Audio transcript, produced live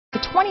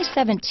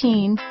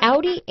2017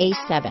 Audi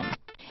A7.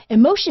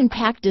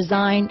 Emotion-packed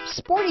design,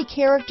 sporty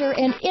character,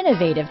 and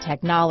innovative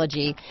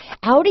technology,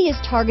 Audi is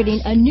targeting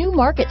a new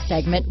market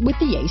segment with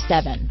the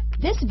A7.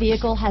 This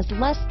vehicle has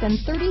less than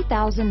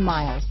 30,000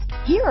 miles.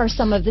 Here are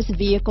some of this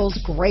vehicle's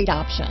great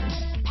options: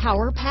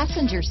 power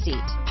passenger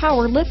seat,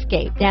 power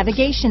liftgate,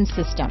 navigation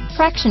system,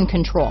 traction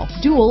control,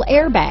 dual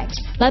airbags,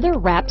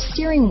 leather-wrapped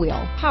steering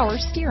wheel, power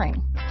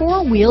steering,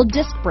 four-wheel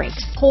disc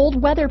brakes,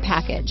 cold weather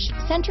package,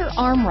 center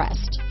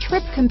armrest,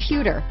 trip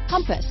computer,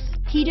 compass,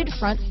 heated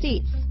front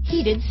seats,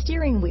 heated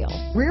steering wheel,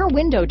 rear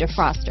window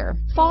defroster,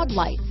 fog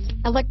lights,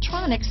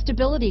 electronic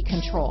stability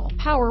control,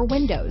 power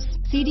windows,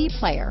 CD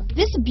player.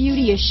 This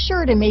beauty is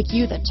sure to make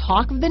you the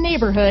talk of the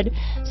neighborhood,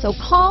 so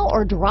call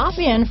or drop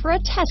in for a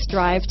test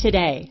drive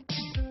today.